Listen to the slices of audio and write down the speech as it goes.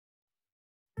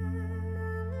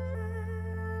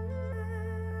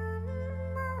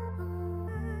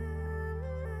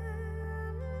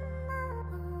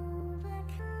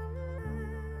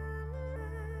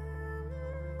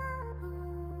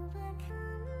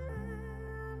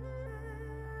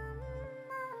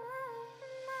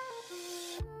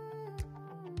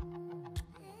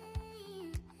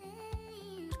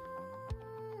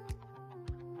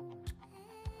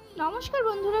नमस्कार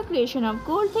बंधुरा creation of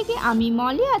gold থেকে আমি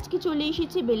মলি আজকে চলে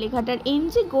এসেছি বেলেঘাটার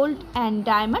MG gold and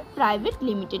diamond private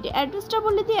limited. অ্যাড্রেসটা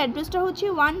বলে দিই, অ্যাড্রেসটা হচ্ছে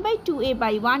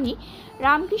 1/2A/1A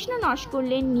Ramakrishna Naskar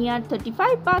lane near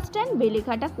 35 bus stand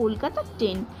Beleghata Kolkata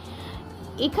 10।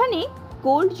 এখানে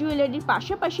গোল্ড জুয়েলারির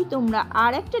পাশাপাশি তোমরা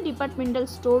আর একটা ডিপার্টমেন্টাল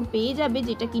স্টোর পেয়ে যাবে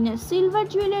যেটা কিনা সিলভার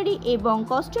জুয়েলারি এবং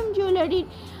কস্টিউম জুয়েলারির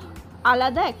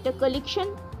আলাদা একটা কালেকশন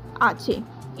আছে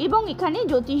এবং এখানে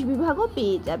জ্যোতিষ বিভাগও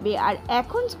পেয়ে যাবে। আর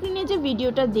এখন স্ক্রিনে যে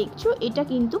ভিডিওটা দেখছো এটা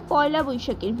কিন্তু পয়লা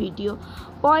বৈশাখের ভিডিও।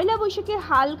 পয়লা বৈশাখের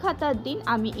হালখাতার দিন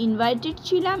আমি ইনভাইটেড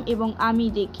ছিলাম এবং আমি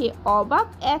দেখে অবাক,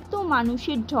 এত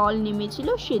মানুষের ঢল নেমেছিল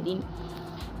সেদিন।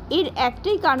 এর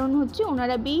একটাই কারণ হচ্ছে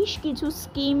ওনারা বেশ কিছু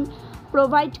স্কিম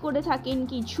প্রোভাইড করে থাকেন,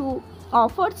 কিছু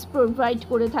অফার্স প্রোভাইড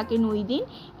করে থাকেন ওই দিন।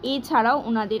 এছাড়াও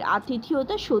ওনাদের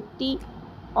আতিথেয়তা সত্যি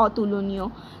অতুলনীয়।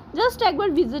 জাস্ট একবার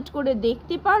ভিজিট করে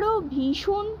দেখতে পারো,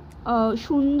 ভীষণ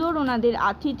সুন্দর ওনাদের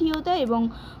আতিথেয়তা এবং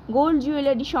গোল্ড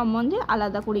জুয়েলারি সম্বন্ধে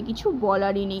আলাদা করে কিছু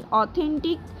বলারই নেই।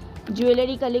 অথেন্টিক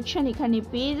জুয়েলারি কালেকশন এখানে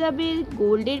পেয়ে যাবে,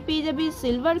 গোল্ডের পেয়ে যাবে,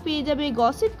 সিলভার পেয়ে যাবে,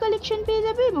 গসিপ কালেকশন পেয়ে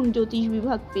যাবে এবং জ্যোতিষ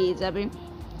বিভাগ পেয়ে যাবে।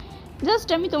 জাস্ট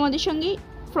আমি তোমাদের সঙ্গে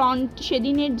ফ্রন্ট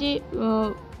সেদিনের যে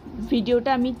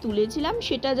ভিডিওটা আমি তুলেছিলাম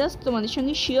সেটা জাস্ট তোমাদের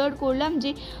সঙ্গে শেয়ার করলাম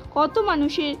যে কত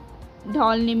মানুষের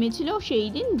ঢল নেমেছিল সেই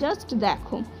দিন, জাস্ট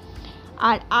দেখো।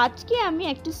 আর আজকে আমি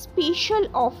একটা স্পেশাল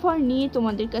অফার নিয়ে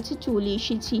তোমাদের কাছে চলে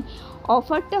এসেছি।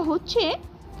 অফারটা হচ্ছে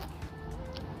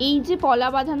এই যে পলা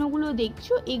বাঁধানোগুলো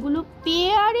দেখছো এগুলো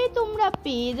পেয়ারে তোমরা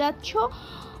পেয়ে যাচ্ছ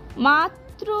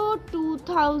মাত্র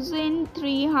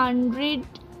 2300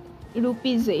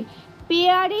 রুপিজে।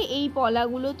 পেয়ারে এই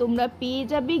পলাগুলো তোমরা পেয়ে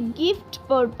যাবে, গিফট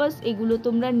পারপাস এগুলো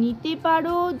তোমরা নিতে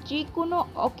পারো যে কোনো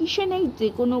অকেশনে, যে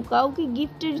কোনো কাউকে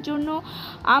গিফটের জন্য।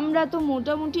 আমরা তো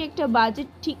মোটামুটি একটা বাজেট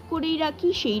ঠিক করেই রাখি,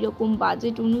 সেই রকম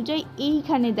বাজেট অনুযায়ী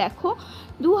এইখানে দেখো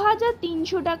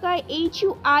 2300 টাকায়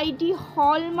HUID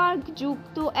হলমার্ক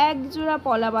যুক্ত এক জোড়া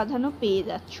পলা বাঁধানো পেয়ে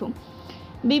যাচ্ছ।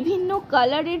 বিভিন্ন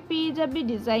কালারের পেয়ে যাবে,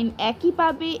 ডিজাইন একই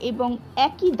পাবে এবং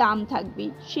একই দাম থাকবে।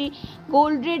 সে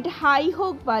গোল্ড রেট হাই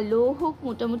হোক বা লো হোক,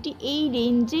 মোটামুটি এই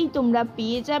রেঞ্জেই তোমরা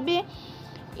পেয়ে যাবে।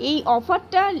 এই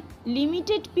অফারটা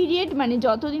লিমিটেড পিরিয়ড, মানে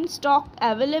যতদিন স্টক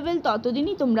অ্যাভেলেবেল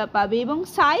ততদিনই তোমরা পাবে এবং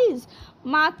সাইজ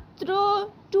মাত্র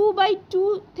 2/2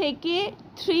 থেকে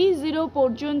 30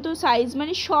 পর্যন্ত সাইজ,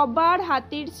 মানে সবার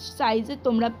হাতের সাইজে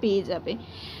তোমরা পেয়ে যাবে।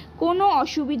 কোনো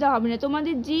অসুবিধা হবে না,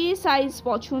 তোমাদের যে সাইজ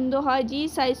পছন্দ হয়, যে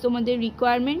সাইজ তোমাদের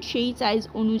রিকোয়ারমেন্ট সেই সাইজ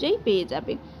অনুযায়ী পেয়ে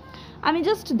যাবে। আমি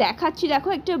জাস্ট দেখাচ্ছি, দেখো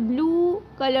একটা ব্লু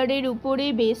কালারের উপরে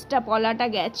বেসটা পলাটা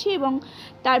গেছে এবং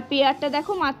তার পেয়ারটা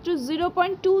দেখো মাত্র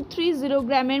 0.230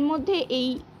 গ্রামের মধ্যে এই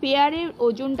পেয়ারের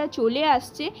ওজনটা চলে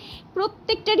আসছে।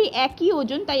 প্রত্যেকটারই একই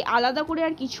ওজন, তাই আলাদা করে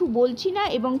আর কিছু বলছি না।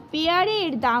 এবং পেয়ারে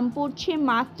এর দাম পড়ছে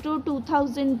মাত্র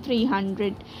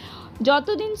 2300।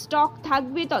 যতদিন স্টক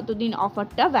থাকবে ততদিন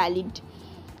অফারটা ভ্যালিড,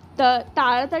 তা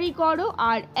তাড়াতাড়ি করো।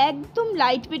 আর একদম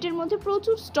লাইট ওয়েটের মধ্যে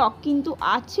প্রচুর স্টক কিন্তু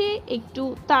আছে, একটু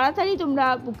তাড়াতাড়ি তোমরা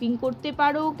বুকিং করতে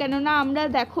পারো। কেননা আমরা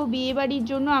দেখো বিয়েবাড়ির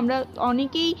জন্য আমরা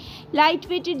অনেকেই লাইট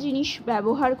ওয়েটের জিনিস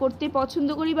ব্যবহার করতে পছন্দ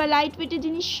করি বা লাইট ওয়েটের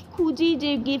জিনিস খুঁজি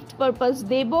যে গিফট পারপাস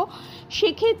দেব।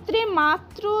 সেক্ষেত্রে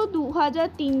মাত্র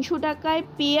 2300 টাকায়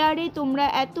পেয়ারে তোমরা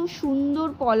এত সুন্দর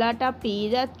পলাটা পেয়ে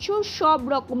যাচ্ছ সব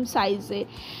রকম সাইজে।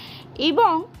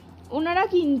 এবং ওনারা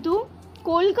কিন্তু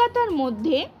কলকাতার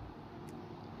মধ্যে,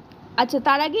 আচ্ছা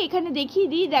তার আগে এখানে দেখিয়ে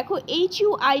দিই, দেখো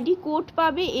HUID কোড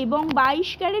পাবে এবং 22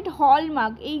 ক্যারেট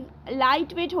হলমার্ক। এই লাইট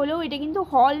ওয়েট হলেও এটা কিন্তু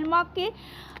হলমার্কে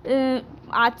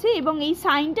আছে এবং এই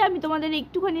সাইনটা আমি তোমাদের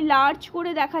একটুখানি লার্জ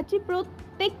করে দেখাচ্ছি।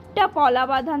 প্রত্যেকটা পলা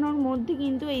বাঁধানোর মধ্যে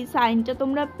কিন্তু এই সাইনটা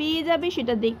তোমরা পেয়ে যাবে,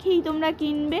 সেটা দেখেই তোমরা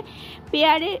কিনবে।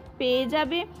 পেয়ারে পেয়ে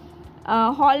যাবে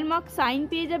হলমার্ক সাইন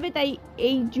পেয়ে যাবে। তাই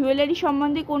এই জুয়েলারি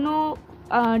সম্বন্ধে কোনো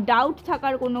ডাউট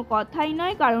থাকার কোনো কথাই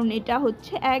নয়, কারণ এটা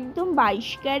হচ্ছে একদম 22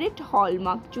 ক্যারেট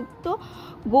হলমার্ক যুক্ত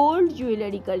গোল্ড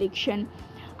জুয়েলারি কালেকশন।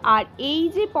 আর এই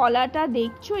যে পলাটা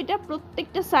দেখছো এটা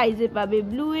প্রত্যেকটা সাইজে পাবে।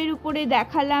 ব্লু এর উপরে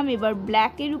দেখালাম, এবার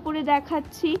ব্ল্যাকের উপরে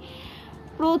দেখাচ্ছি।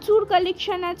 প্রচুর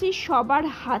কালেকশন আছে, সবার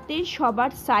হাতের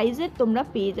সবার সাইজের তোমরা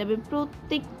পেয়ে যাবে।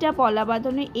 প্রত্যেকটা পলা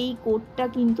বাঁধানো এই কোডটা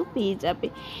কিন্তু পেয়ে যাবে,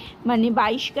 মানে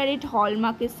 22 ক্যারেট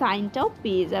হলমার্কের সাইনটাও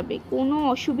পেয়ে যাবে, কোনো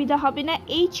অসুবিধা হবে না।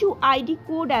 HUID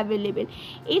code available.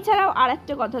 এছাড়াও আর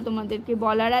একটা কথা তোমাদেরকে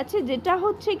বলার আছে, যেটা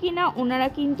হচ্ছে কিনা ওনারা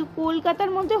কিন্তু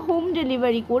কলকাতার মধ্যে হোম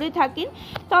ডেলিভারি করে থাকেন।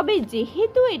 তবে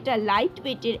যেহেতু এটা লাইট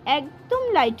ওয়েটের, একদম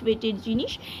লাইট ওয়েটের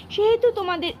জিনিস, সেহেতু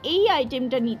তোমাদের এই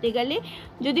আইটেমটা নিতে গেলে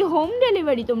যদি হোম ডেলিভারি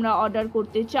তোমরা অর্ডার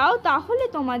করতে চাও তাহলে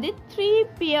তোমাদের 3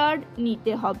 পেয়ার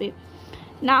নিতে হবে।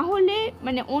 না হলে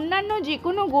মানে অন্যান্য যে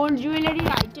কোনো গোল্ড জুয়েলারি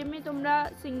আইটেমে তোমরা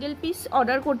সিঙ্গেল পিস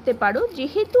অর্ডার করতে পারো।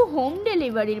 যেহেতু হোম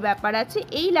ডেলিভারির ব্যাপার আছে,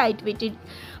 এই লাইট ওয়েটের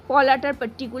পলাটার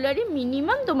পার্টিকুলারলি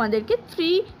মিনিমাম তোমাদেরকে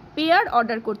 3 পেয়ার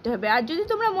অর্ডার করতে হবে। আর যদি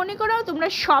তোমরা মনে করো তোমরা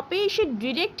শপে এসে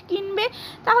ডিরেক্ট কিনবে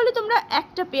তাহলে তোমরা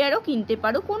একটা পেয়ারও কিনতে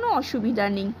পারো, কোনো অসুবিধা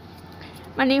নেই।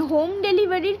 মানে হোম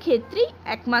ডেলিভারির ক্ষেত্রেই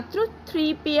একমাত্র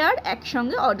 3 পেয়ার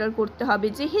একসঙ্গে অর্ডার করতে হবে,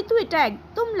 যেহেতু এটা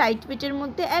একদম লাইট ওয়েটের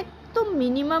মধ্যে, একদম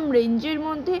মিনিমাম রেঞ্জের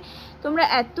মধ্যে তোমরা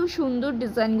এত সুন্দর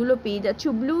ডিজাইনগুলো পেয়ে যাচ্ছ।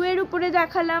 ব্লু এর উপরে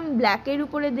দেখালাম, ব্ল্যাকের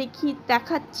উপরে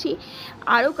দেখাচ্ছি,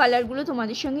 আরও কালারগুলো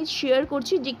তোমাদের সঙ্গে শেয়ার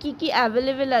করছি যে কি কি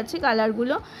অ্যাভেলেবেল আছে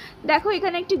কালারগুলো। দেখো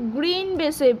এখানে একটি গ্রিন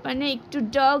বেসে, মানে একটু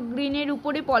ডার্ক গ্রিনের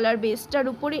উপরে পলার বেসটার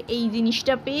উপরে এই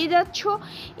জিনিসটা পেয়ে যাচ্ছ।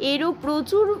 এরও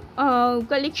প্রচুর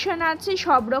কালেকশন আছে,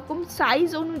 সব রকম সাইজ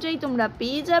অনুযায়ী তোমরা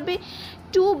পেয়ে যাবে।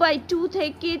 2x2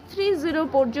 থেকে 30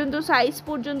 পর্যন্ত সাইজ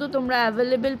পর্যন্ত তোমরা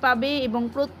অ্যাভেলেবেল পাবে, এবং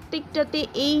প্রত্যেকটাতে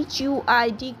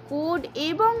HUID কোড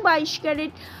এবং 22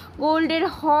 ক্যারেট গোল্ডের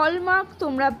হলমার্ক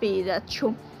তোমরা পেয়ে যাচ্ছ।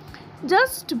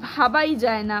 জাস্ট ভাবাই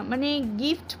যায় না, মানে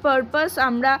গিফট পারপাস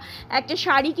আমরা একটা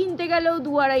শাড়ি কিনতে গেলেও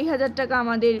 2-2.5 টাকা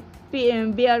আমাদের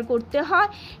বেয়ার করতে হয়,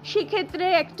 সেক্ষেত্রে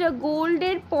একটা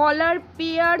গোল্ডের পলার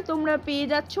পেয়ার তোমরা পেয়ে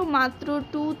যাচ্ছ মাত্র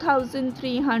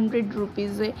 2300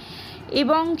 রুপিসে,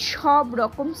 এবং সব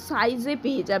রকম সাইজে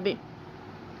পেয়ে যাবে।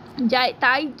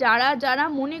 তাই যারা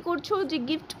মনে করছো যে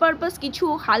গিফট পারপাস কিছু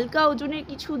হালকা ওজনের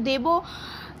কিছু দেব,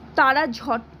 তারা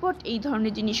ঝটপট এই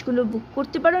ধরনের জিনিসগুলো বুক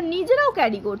করতে পারো, নিজেরাও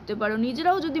ক্যারি করতে পারো।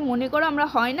 নিজেরাও যদি মনে করো, আমরা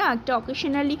হয় না একটা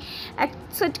অকেশনালি এক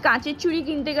সেট কাঁচের চুড়ি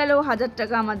কিনতে গেলেও 1000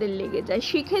 টাকা আমাদের লেগে যায়,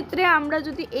 সেক্ষেত্রে আমরা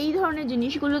যদি এই ধরনের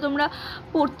জিনিসগুলো তোমরা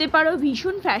পরতে পারো,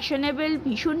 ভীষণ ফ্যাশনেবল,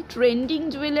 ভীষণ ট্রেন্ডিং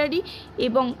জুয়েলারি,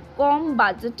 এবং কম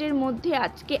বাজেটের মধ্যে,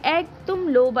 আজকে একদম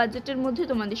লো বাজেটের মধ্যে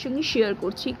তোমাদের সঙ্গে শেয়ার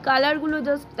করছি। কালারগুলো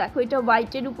জাস্ট দেখো, এটা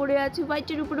হোয়াইটের উপরে আছে,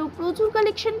 হোয়াইটের উপরেও প্রচুর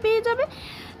কালেকশন পেয়ে যাবে।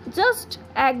 জাস্ট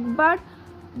একবার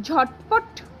ঝটপট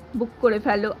বুক করে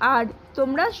ফেলো, আর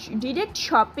তোমরা ডিরেক্ট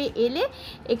শপে এলে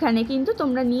এখানে কিন্তু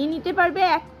তোমরা নিয়ে নিতে পারবে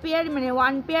এক পেয়ার, মানে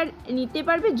 1 পেয়ার নিতে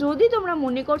পারবে। যদি তোমরা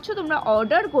মনে করছো তোমরা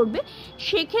অর্ডার করবে,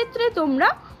 সেক্ষেত্রে তোমরা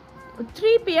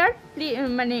 3 পেয়ার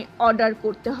মানে অর্ডার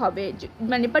করতে হবে,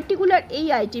 মানে পার্টিকুলার এই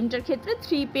আইটেমটার ক্ষেত্রে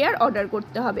 3 পেয়ার অর্ডার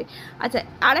করতে হবে। আচ্ছা,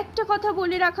 আরেকটা কথা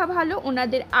বলে রাখা ভালো,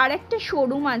 ওনাদের আরেকটা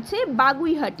শোরুম আছে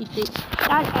বাগুইহাটিতে,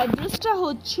 তার অ্যাড্রেসটা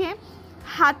হচ্ছে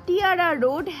হাতিয়ারা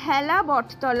রোড, হেলা,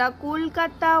 বটতলা,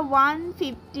 কলকাতা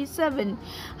 157।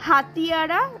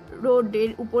 হাতিয়ারা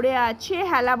রোডের উপরে আছে,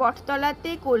 হেলা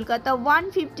বটতলাতে, কলকাতা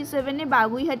 157-এ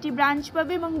বাগুইহাটি ব্রাঞ্চ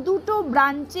পাবে, এবং দুটো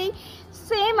ব্রাঞ্চেই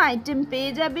সেম আইটেম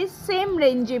পেয়ে যাবে, সেম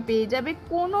রেঞ্জে পেয়ে যাবে,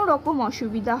 কোনো রকম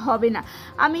অসুবিধা হবে না।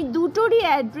 আমি দুটোরই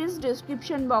অ্যাড্রেস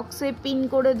ডেসক্রিপশন বক্সে পিন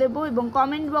করে দেব এবং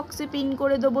কমেন্ট বক্সে পিন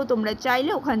করে দেবো, তোমরা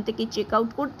চাইলে ওখান থেকে চেক আউট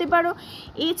করতে পারো।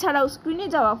 এছাড়াও স্ক্রিনে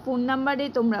যাওয়া ফোন নাম্বারে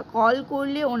তোমরা কল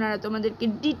করলে ওনারা তোমাদেরকে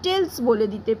ডিটেলস বলে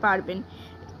দিতে পারবেন।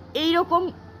 এইরকম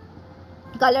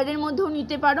কালারের মধ্যেও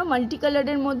নিতে পারো, মাল্টি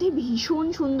কালারের মধ্যে ভীষণ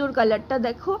সুন্দর কালারটা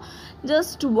দেখো,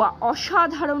 জাস্ট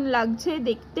অসাধারণ লাগছে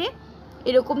দেখতে।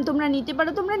 এরকম তোমরা নিতে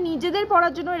পারো, তোমরা নিজেদের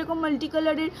পরার জন্য এরকম মাল্টি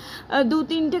কালারের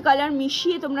 2-3টে কালার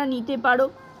মিশিয়ে তোমরা নিতে পারো,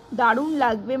 দারুণ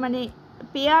লাগবে। মানে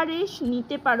পেয়ারে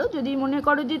নিতে পারো, যদি মনে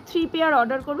করো যে 3 পেয়ার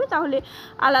অর্ডার করবে তাহলে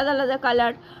আলাদা আলাদা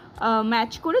কালার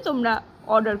ম্যাচ করে তোমরা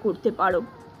অর্ডার করতে পারো।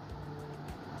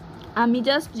 আমি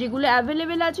জাস্ট যেগুলো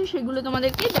অ্যাভেলেবেল আছে সেগুলো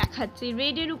তোমাদেরকে দেখাচ্ছি।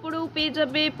 রেডের উপরেও পেয়ে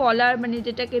যাবে, পলার মানে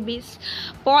যেটাকে বেস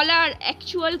পলার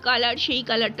অ্যাকচুয়াল কালার সেই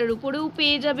কালারটার উপরেও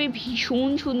পেয়ে যাবে। ভীষণ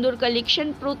সুন্দর কালেকশন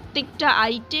প্রত্যেকটা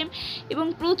আইটেম, এবং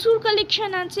প্রচুর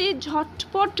কালেকশন আছে,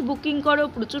 ঝটপট বুকিং করো।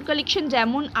 প্রচুর কালেকশন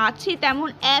যেমন আছে তেমন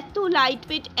এত লাইট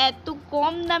ওয়েট, এত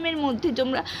কম দামের মধ্যে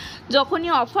তোমরা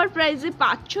যখনই অফার প্রাইসে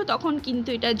পাচ্ছ তখন কিন্তু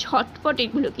এটা ঝটপট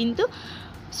এগুলো কিন্তু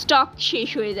স্টক শেষ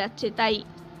হয়ে যাচ্ছে, তাই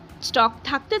স্টক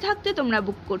থাকতে থাকতে তোমরা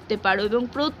বুক করতে পারো। এবং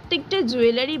প্রত্যেকটা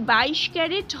জুয়েলারি 22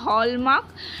 ক্যারেট হলমার্ক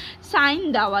সাইন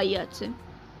দেওয়াই আছে,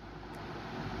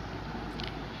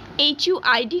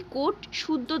 HUID কোড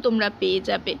শুদ্ধ তোমরা পেয়ে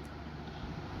যাবে।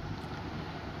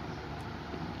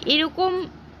 এরকম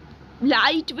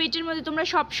লাইট ওয়েটের মধ্যে তোমরা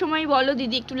সব সময় বলো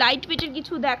দিদি একটু লাইট ওয়েটের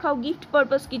কিছু দেখাও, গিফট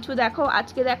পারপাস কিছু দেখাও।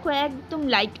 আজকে দেখো একদম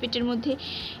লাইট ওয়েটের মধ্যে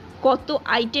কত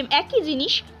আইটেম, একই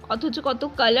জিনিস অথচ কত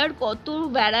কালার, কত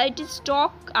ভ্যারাইটি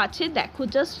স্টক আছে। দেখো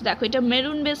জাস্ট দেখো, এটা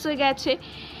মেরুন বেসে গেছে,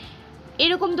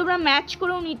 এরকম তোমরা ম্যাচ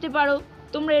করেও নিতে পারো।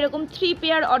 তোমরা এরকম 3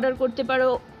 পেয়ার অর্ডার করতে পারো,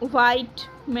 হোয়াইট,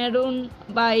 মেরুন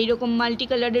বা এরকম মাল্টি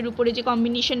কালারের উপরে যে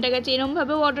কম্বিনেশনটা গেছে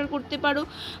এরকমভাবেও অর্ডার করতে পারো,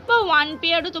 বা 1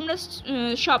 পেয়ারও তোমরা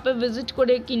শপে ভিজিট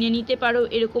করে কিনে নিতে পারো,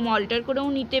 এরকম অল্টার করেও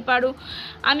নিতে পারো।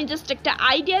 আমি জাস্ট একটা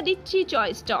আইডিয়া দিচ্ছি,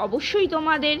 চয়েসটা অবশ্যই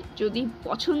তোমাদের। যদি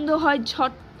পছন্দ হয়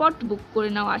ঝটপট বুক করে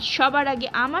নাও, আর সবার আগে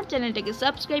আমার চ্যানেলটাকে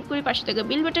সাবস্ক্রাইব করে পাশে থাকা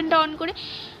বেল বাটনটা অন করে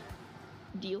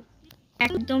দিও।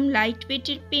 একদম লাইট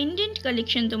ওয়েটের পেন্ডেন্ট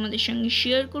কালেকশন তোমাদের সঙ্গে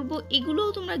শেয়ার করব, এগুলোও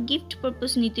তোমরা গিফট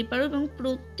পারপাস নিতে পারো, এবং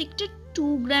প্রত্যেকটা 2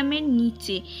 গ্রামের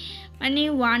নিচে, মানে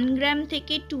 1 গ্রাম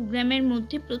থেকে 2 গ্রামের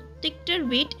মধ্যে প্রত্যেকটার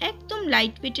ওয়েট একদম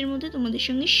লাইট ওয়েটের মধ্যে তোমাদের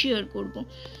সঙ্গে শেয়ার করব।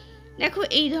 দেখো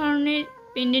এই ধরনের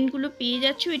পেন্ডেন্টগুলো পেয়ে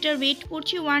যাচ্ছ, এটার ওয়েট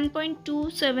পড়ছে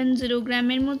 1.270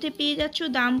 গ্রামের মধ্যে পেয়ে যাচ্ছ,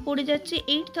 দাম পড়ে যাচ্ছে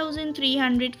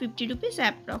 8350 রুপিস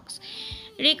অ্যাপ্রক্স।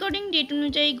 রেকর্ডিং ডেট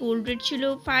অনুযায়ী গোল্ড রেট ছিল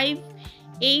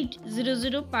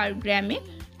 5800 পার গ্রামে।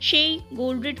 সেই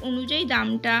গোল্ড রেট অনুযায়ী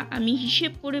দামটা আমি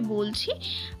হিসেব করে বলছি,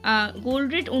 গোল্ড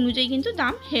রেট অনুযায়ী কিন্তু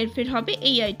দাম হেরফের হবে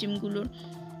এই আইটেমগুলোর।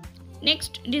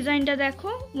 নেক্সট ডিজাইনটা দেখো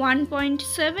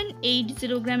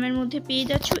 1.780 গ্রামের মধ্যে পেয়ে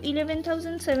যাচ্ছ,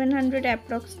 11700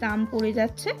 অ্যাপ্রক্স দাম পড়ে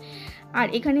যাচ্ছে। আর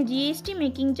এখানে জিএসটি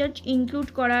মেকিং চার্জ ইনক্লুড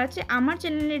করা আছে। আমার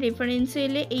চ্যানেলের রেফারেন্সে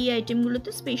এলে এই আইটেমগুলোতে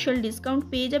স্পেশাল ডিসকাউন্ট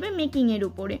পেয়ে যাবে মেকিংয়ের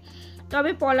উপরে।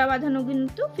 তবে পলা বাঁধানো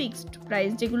কিন্তু ফিক্সড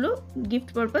প্রাইস, যেগুলো গিফট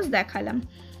পারপাস দেখালাম।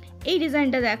 এই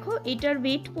ডিজাইনটা দেখো, এটার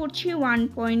ওয়েট পড়ছে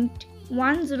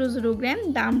 1.100 গ্রাম,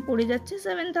 দাম পড়ে যাচ্ছে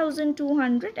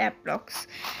 7200 অ্যাপ্রক্স।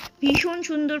 ভীষণ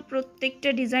সুন্দর প্রত্যেকটা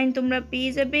ডিজাইন তোমরা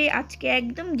পেয়ে যাবে। আজকে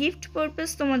একদম গিফট পারপাস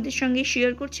তোমাদের সঙ্গে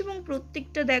শেয়ার করছি, এবং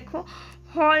প্রত্যেকটা দেখো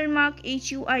হলমার্ক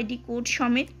HUID কোড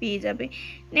সমেত পেয়ে যাবে।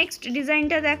 নেক্সট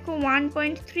ডিজাইনটা দেখো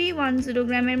 1.310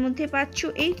 গ্রামের মধ্যে পাচ্ছ,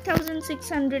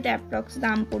 8600 অ্যাপ্রক্স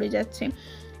দাম পড়ে যাচ্ছে।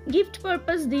 গিফট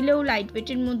পারপাস দিলেও, লাইট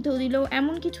ওয়েটের মধ্যেও দিলেও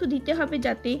এমন কিছু দিতে হবে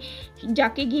যাতে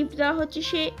যাকে গিফট দেওয়া হচ্ছে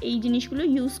সে এই জিনিসগুলো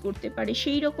ইউজ করতে পারে,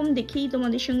 সেই রকম দেখেই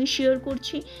তোমাদের সঙ্গে শেয়ার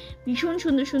করছি। ভীষণ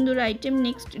সুন্দর সুন্দর আইটেম।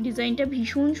 নেক্সট ডিজাইনটা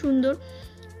ভীষণ সুন্দর,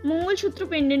 মঙ্গলসূত্র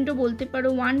পেন্ডেন্টও বলতে পারো।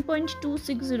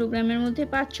 1.260 গ্রামের মধ্যে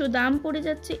পাচ্ছ, দাম পড়ে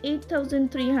যাচ্ছে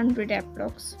 8300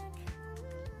 অ্যাপ্রক্স।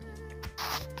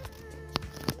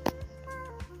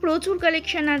 প্রচুর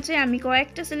কালেকশন আছে, আমি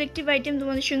কয়েকটা সিলেক্টিভ আইটেম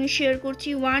তোমাদের সঙ্গে শেয়ার করছি।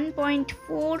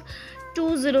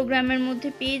 1.420 গ্রামের মধ্যে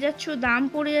পেয়ে যাচ্ছ, দাম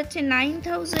পড়ে যাচ্ছে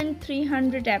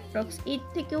 9300 অ্যাপ্রক্স। এর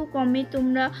থেকেও কমে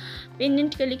তোমরা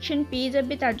পেন্ডেন্ট কালেকশন পেয়ে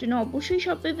যাবে, তার জন্য অবশ্যই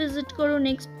শপে ভিজিট করো।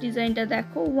 নেক্সট ডিজাইনটা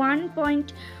দেখো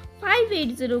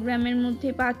 1.580 গ্রামের মধ্যে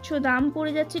পাচ্ছ, দাম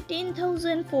পড়ে যাচ্ছে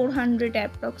 10400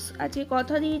 অ্যাপ্রক্স। আজকে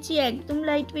কথা দিয়েছি একদম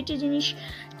লাইট ওয়েটের জিনিস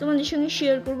তোমাদের সঙ্গে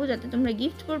শেয়ার করবো, যাতে তোমরা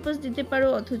গিফট পারপাস দিতে পারো,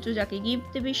 অথচ যাকে গিফট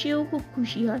দেবে সেও খুব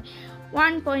খুশি হয়।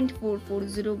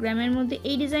 1.440 গ্রামের মধ্যে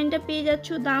এই ডিজাইনটা পেয়ে যাচ্ছ,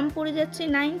 দাম পড়ে যাচ্ছে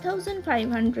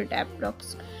 9500 অ্যাপ্রক্স।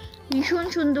 ভীষণ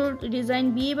সুন্দর ডিজাইন,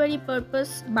 বিয়েবাড়ি পারপাস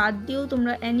বাদ দিয়েও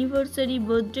তোমরা অ্যানিভার্সারি,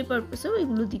 বার্থডে পারপাসেও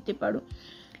এগুলো দিতে পারো।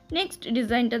 নেক্সট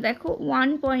ডিজাইনটা দেখো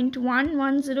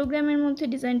 1.110 গ্রামের মধ্যে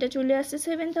ডিজাইনটা চলে আসছে,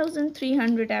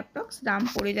 7300 অ্যাপ্রক্স দাম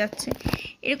পড়ে যাচ্ছে।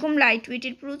 এরকম লাইট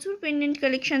ওয়েটের প্রচুর পেন্ডেন্ট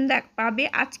কালেকশন পাবে।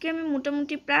 আজকে আমি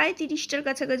মোটামুটি প্রায় 30টার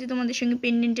কাছাকাছি তোমাদের সঙ্গে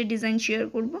পেন্ডেন্টের ডিজাইন শেয়ার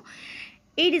করব।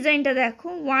 এই ডিজাইনটা দেখো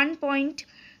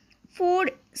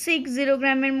 1.460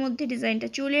 গ্রামের মধ্যে ডিজাইনটা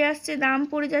চলে আসছে, দাম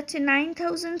পড়ে যাচ্ছে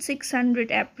 9600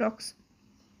 অ্যাপ্রক্স।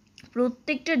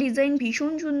 প্রত্যেকটা ডিজাইন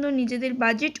ভীষণ সুন্দর, নিজেদের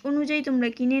বাজেট অনুযায়ী তোমরা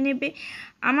কিনে নেবে।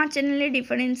 আমার চ্যানেলে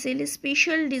রেফারেন্স এলে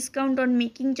special discount on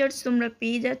making charge তোমরা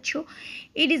পেয়ে যাচ্ছ।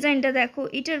 এই ডিজাইনটা দেখো,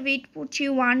 এটার ওয়েট পড়ছে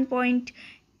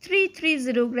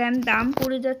 1.330 গ্রাম, দাম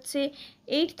পড়ে যাচ্ছে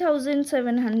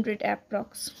 8700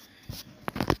 অ্যাপ্রক্স।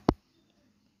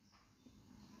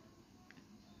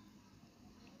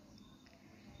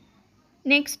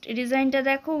 নেক্সট ডিজাইনটা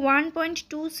দেখো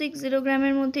 1.260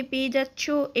 গ্রামের মধ্যে পেয়ে যাচ্ছ,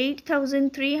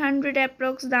 8300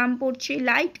 অ্যাপ্রক্স দাম পড়ছে।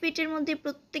 লাইট ওয়েটের মধ্যে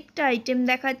প্রত্যেকটা আইটেম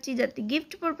দেখাচ্ছি যাতে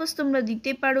গিফট পারপাস তোমরা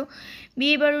দিতে পারো।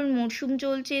 বিয়েবাড়ির মরশুম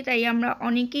চলছে, তাই আমরা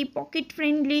অনেকেই পকেট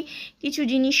ফ্রেন্ডলি কিছু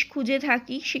জিনিস খুঁজে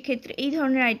থাকি, সেক্ষেত্রে এই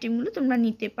ধরনের আইটেমগুলো তোমরা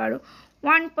নিতে পারো।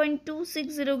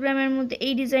 1.260 গ্রামের মধ্যে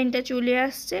এই ডিজাইনটা চলে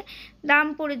আসছে, দাম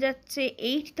পড়ে যাচ্ছে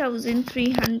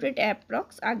 8300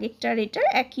 অ্যাপ্রক্স। আগেরটার এটার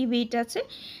একই ওয়েট আছে।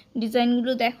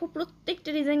 ডিজাইনগুলো দেখো, প্রত্যেকটা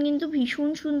ডিজাইন কিন্তু ভীষণ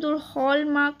সুন্দর,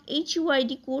 হলমার্ক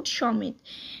HUID কোড সমেত।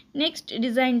 নেক্সট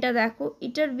ডিজাইনটা দেখো,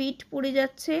 এটার ওয়েট পড়ে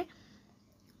যাচ্ছে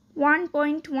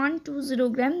 1.120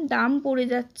 গ্রাম, দাম পড়ে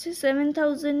যাচ্ছে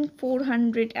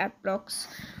 7400 অ্যাপ্রক্স।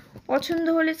 পছন্দ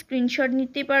হলে স্ক্রিনশট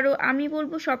নিতে পারো। আমি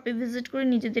বলবো শপে ভিজিট করে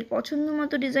নিজেদের পছন্দ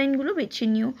মতো ডিজাইনগুলো বেছে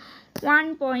নিও।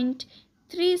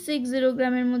 1.360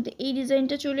 গ্রামের মধ্যে এই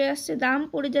ডিজাইনটা চলে আসছে, দাম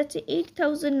পড়ে যাচ্ছে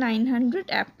 8900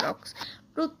 অ্যাপ্রক্স।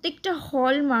 প্রত্যেকটা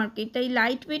হলমার্কে, তাই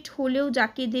লাইট ওয়েট হলেও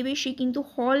যাকে দেবে সে কিন্তু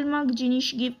হলমার্ক জিনিস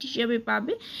গিফট হিসাবে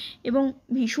পাবে এবং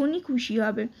ভীষণই খুশি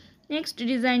হবে। নেক্সট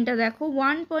ডিজাইনটা দেখো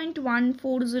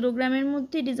 1.140 গ্রামের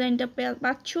মধ্যে ডিজাইনটা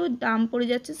পাচ্ছ, দাম পড়ে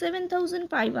যাচ্ছে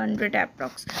 7500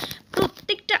 অ্যাপ্রক্স।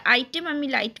 প্রত্যেকটা আইটেম আমি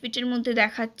লাইট ওয়েটের মধ্যে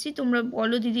দেখাচ্ছি। তোমরা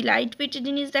বলো দিদি লাইট ওয়েটের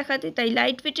জিনিস দেখাতে, তাই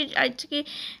লাইট ওয়েটের আজকে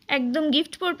একদম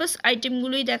গিফট পারপাস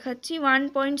আইটেমগুলোই দেখাচ্ছি।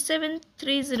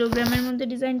 1.730 গ্রামের মধ্যে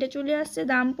ডিজাইনটা চলে আসছে,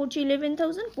 দাম পড়ছে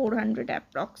 11,400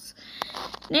 অ্যাপ্রক্স।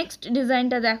 নেক্সট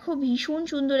ডিজাইনটা দেখো, ভীষণ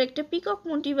সুন্দর একটা পিকক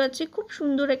মোটিভ আছে, খুব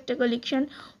সুন্দর একটা কালেকশন।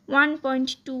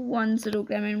 1.210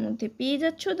 গ্রামের মধ্যে পেয়ে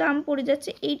যাচ্ছ, দাম পড়ে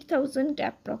যাচ্ছে 8,000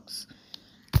 অ্যাপ্রক্স।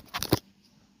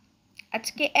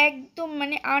 আজকে একদম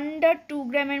মানে আন্ডার 2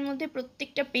 গ্রামের মধ্যে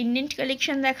প্রত্যেকটা পেন্ডেন্ট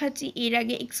কালেকশন দেখাচ্ছি। এর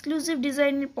আগে এক্সক্লুসিভ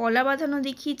ডিজাইনের পলা বাঁধানো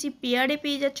দেখিয়েছি, পেয়ারে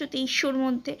পেয়ে যাচ্ছ 2300-র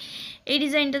মধ্যে। এই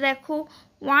ডিজাইনটা দেখো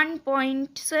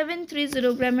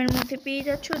 1.730 গ্রামের মধ্যে পেয়ে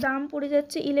যাচ্ছ, দাম পড়ে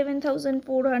যাচ্ছে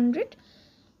 11,400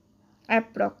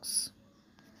 অ্যাপ্রক্স।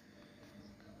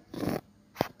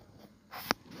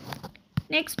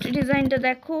 নেক্সট ডিজাইনটা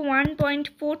দেখো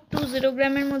 1.420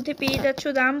 গ্রামের মধ্যে পেয়ে যাচ্ছ,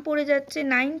 দাম পড়ে যাচ্ছে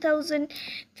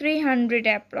 9,300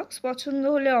 অ্যাপ্রক্স। পছন্দ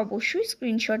হলে অবশ্যই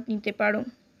স্ক্রিনশট নিতে পারো।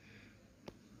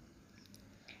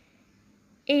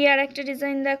 এই আর একটা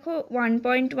ডিজাইন দেখো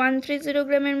 1.130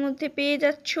 গ্রামের মধ্যে পেয়ে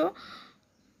যাচ্ছ,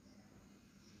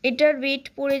 এটার ওয়েট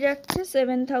পড়ে যাচ্ছে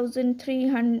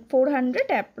 7,400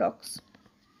 অ্যাপ্রক্স।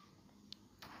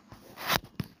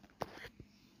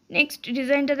 নেক্সট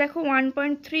ডিজাইনটা দেখো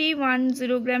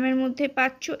 1.310 গ্রামের মধ্যে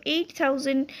পাচ্ছ,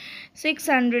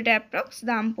 8,600 অ্যাপ্রক্স,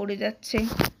 দাম পড়ে যাচ্ছে।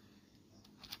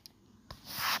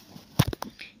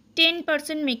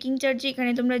 10% মেকিং চার্জে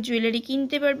এখানে তোমরা জুয়েলারি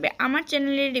কিনতে পারবে। আমার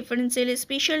চ্যানেলের রেফারেন্সের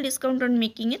স্পেশাল ডিসকাউন্ট অন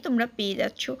মেকিংয়ে তোমরা পেয়ে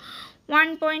যাচ্ছ।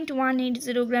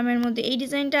 1.180 গ্রামের মধ্যে এই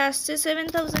ডিজাইনটা আসছে,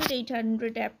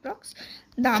 7,800 অ্যাপ্রক্স,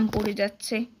 দাম পড়ে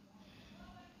যাচ্ছে।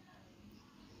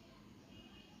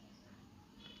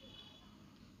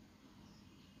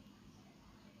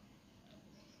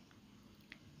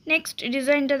 নেক্সট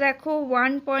ডিজাইনটা দেখো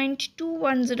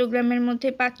 1.210 গ্রামের মধ্যে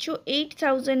পাচ্ছ,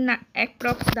 8,000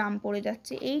 অ্যাপ্রক্স, দাম পড়ে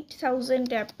যাচ্ছে 8,000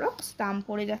 অ্যাপ্রক্স, দাম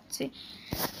পড়ে যাচ্ছে।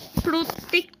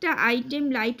 প্রত্যেকটা আইটেম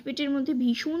লাইট ওয়েটের মধ্যে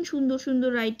ভীষণ সুন্দর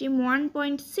সুন্দর আইটেম।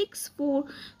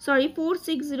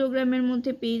 460 গ্রামের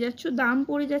মধ্যে পেয়ে যাচ্ছ, দাম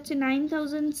পড়ে যাচ্ছে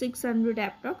 9,600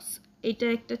 অ্যাপ্রক্স। এটা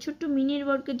একটা ছোট্ট মিনির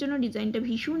ওয়ার্কের জন্য ডিজাইনটা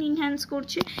ভীষণ ইনহ্যান্স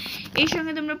করছে। এই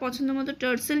সঙ্গে তোমরা পছন্দ মতো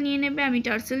টার্সেল নিয়ে নেবে। আমি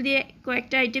টার্সেল দিয়ে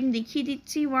কয়েকটা আইটেম দেখিয়ে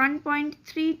দিচ্ছি।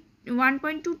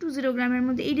 1.220 গ্রামের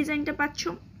মধ্যে এই ডিজাইনটা পাচ্ছ,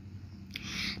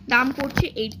 দাম পড়ছে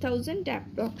 8,000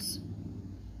 অ্যাপ্রক্স।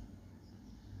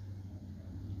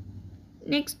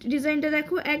 নেক্সট ডিজাইনটা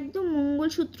দেখো একদম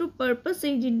মঙ্গলসূত্র পারপাস,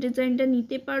 এই ডিজাইনটা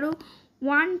নিতে পারো।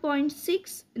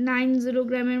 1.690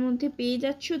 গ্রামের মধ্যে পেয়ে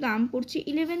যাচ্ছ, দাম পড়ছে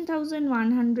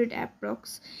 11,100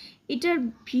 অ্যাপ্রক্স। এটার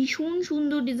ভীষণ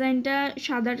সুন্দর ডিজাইনটা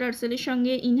সাদা টার্সেলের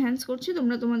সঙ্গে ইনহ্যান্স করছে।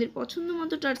 তোমরা তোমাদের পছন্দ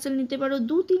মতো টার্সেল নিতে পারো,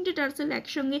 2-3টে টার্সেল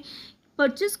একসঙ্গে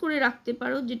পারচেস করে রাখতে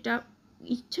পারো, যেটা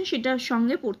ইচ্ছা সেটার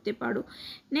সঙ্গে পড়তে পারো।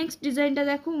 নেক্সট ডিজাইনটা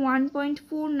দেখো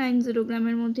 1.490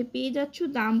 গ্রামের মধ্যে পেয়ে যাচ্ছ,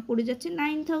 দাম পড়ে যাচ্ছে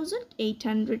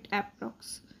 9,800 অ্যাপ্রক্স।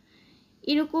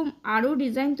 এরকম আরও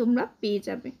ডিজাইন তোমরা পেয়ে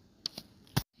যাবে।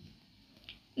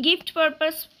 গিফট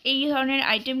পারপাস এই ধরনের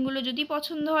আইটেমগুলো যদি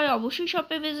পছন্দ হয় অবশ্যই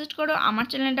শপে ভিজিট করো। আমার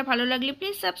চ্যানেলটা ভালো লাগলে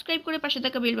প্লিজ সাবস্ক্রাইব করে পাশে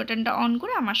থাকা বেল বাটনটা অন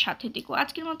করে আমার সাথে থেকো।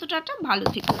 আজকের মতো টাটা, ভালো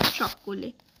থেকো সকলে।